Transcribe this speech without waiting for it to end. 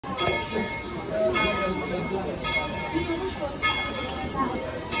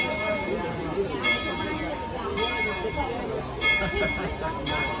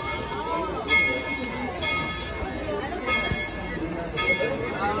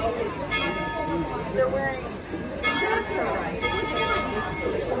They're wearing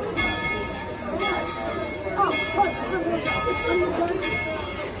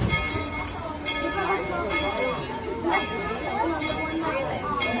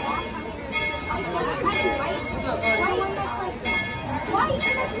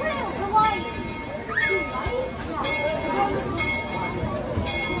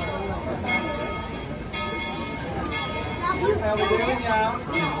how we doing, y'all?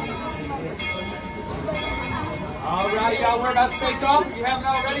 Alrighty, y'all, we're about to take off. If you haven't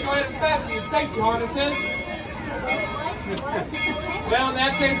already, go ahead and fasten your safety harnesses. Well, in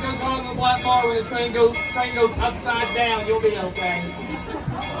that case, just hold on to the black bar when the train goes upside down. You'll be okay.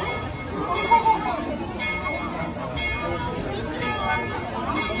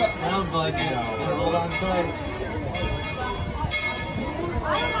 Sounds like it. Hold on tight.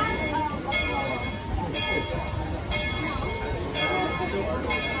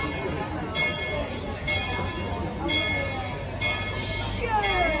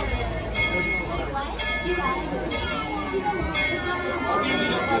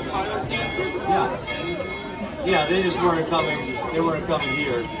 Yeah, they just weren't coming. They weren't coming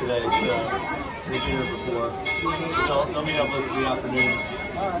here today, so they've been here before. They'll meet up with us in the afternoon.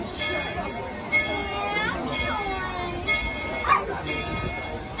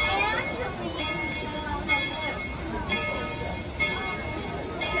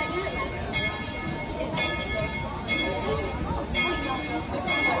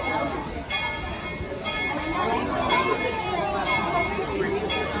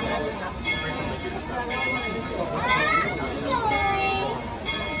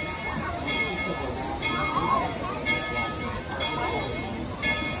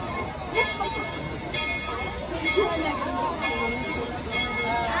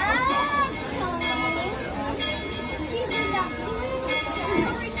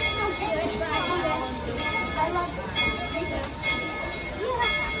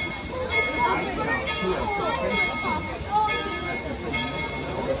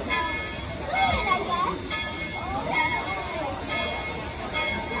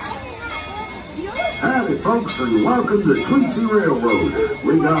 Howdy folks, and welcome to Tweetsie Railroad.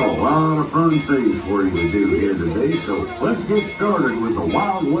 We got a lot of fun things for you to do here today, so let's get started with the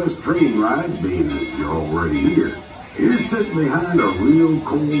Wild West train ride, being as you're already here. You're sitting behind a real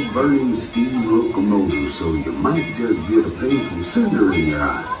cold burning steam locomotive, so you might just get a painful cinder in your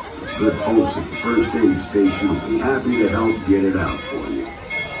eye. The good folks at the first aid station will be happy to help get it out for you.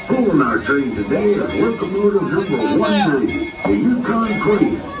 Pulling our train today is locomotive number 190, the Yukon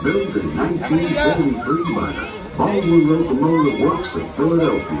Queen, built in 1943 by the Baldwin Locomotive Works of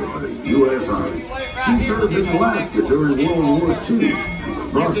Philadelphia by the U.S. Army. She served in Alaska during World War II and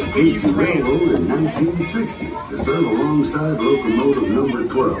was brought to Tweetsie Railroad in 1960 to serve alongside locomotive number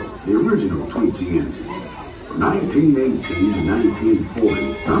 12, the original Tweetsie engine. From 1918 to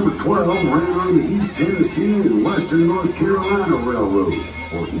 1940, number 12 ran on the East Tennessee and Western North Carolina Railroad,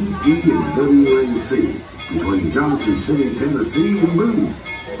 or ET and WNC, between Johnson City, Tennessee and Boone.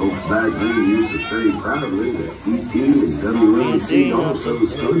 Folks back then used to say proudly that ET and WNC also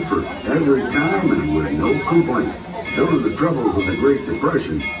stood for every time and with no complaint. During the troubles of the Great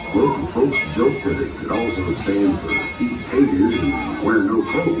Depression, local folks joked that it could also stand for eat taters and wear no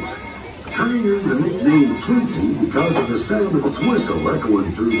clothes. The train earned the nickname Tweetsie because of the sound of its whistle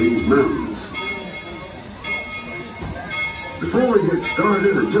echoing through these mountains. Before we get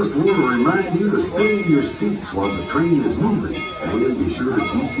started, I just want to remind you to stay in your seats while the train is moving, and be sure to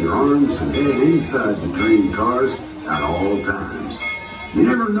keep your arms and head inside the train cars at all times. You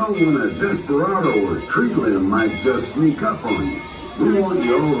never know when a desperado or a tree limb might just sneak up on you. We want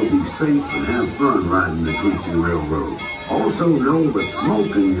you all to be safe and have fun riding the Tweetsie Railroad. Also know that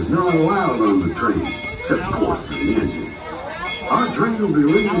smoking is not allowed on the train, except of course for the engine. Our train will be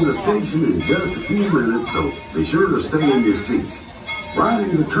leaving the station in just a few minutes, so be sure to stay in your seats.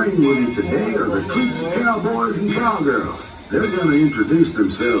 Riding the train with you today are the Tweetsie Cowboys and Cowgirls. They're going to introduce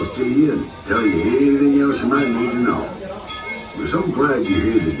themselves to you and tell you anything else you might need to know. We're so glad you're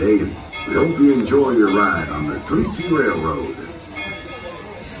here today, and we hope you enjoy your ride on the Tweetsie Railroad.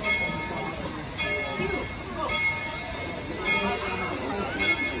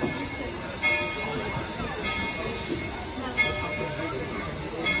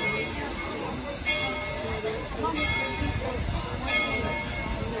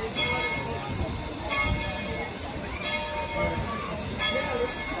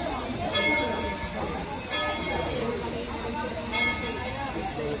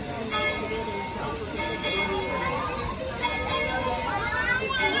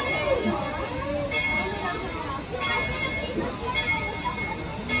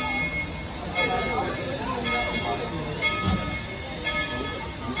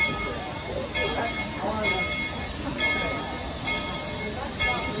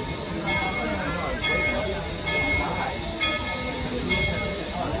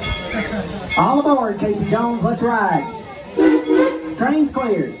 All aboard, Casey Jones, let's ride. Train's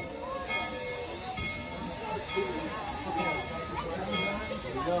cleared.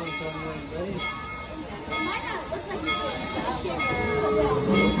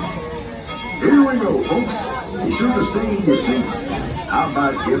 Here we go, folks. Be sure to stay in your seats. How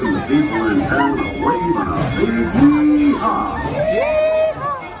about giving the people in town a wave and a big yee-haw?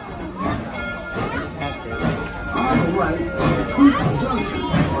 On the right, Tweets Junction, a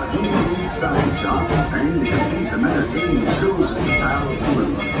handy side shop, and you can see some entertaining shows at the Palace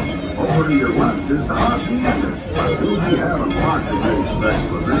Saloon. Over to your left is the Hacienda, where we'll be having lots of great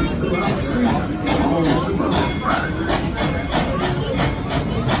special events throughout the season, along with some other surprises.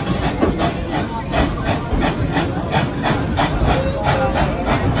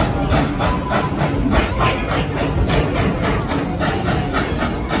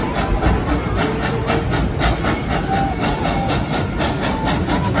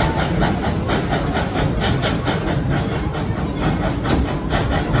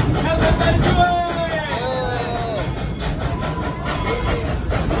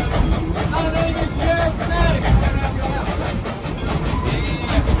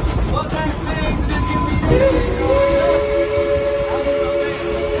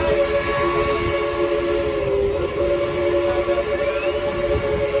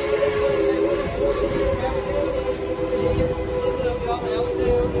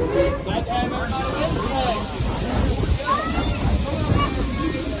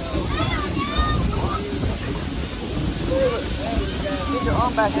 Get your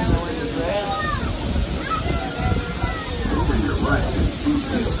arm back in the window, Greg. Over your right is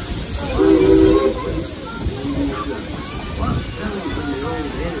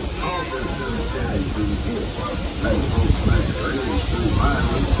Let folks make ready to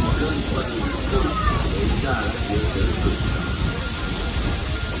violence and gunplay.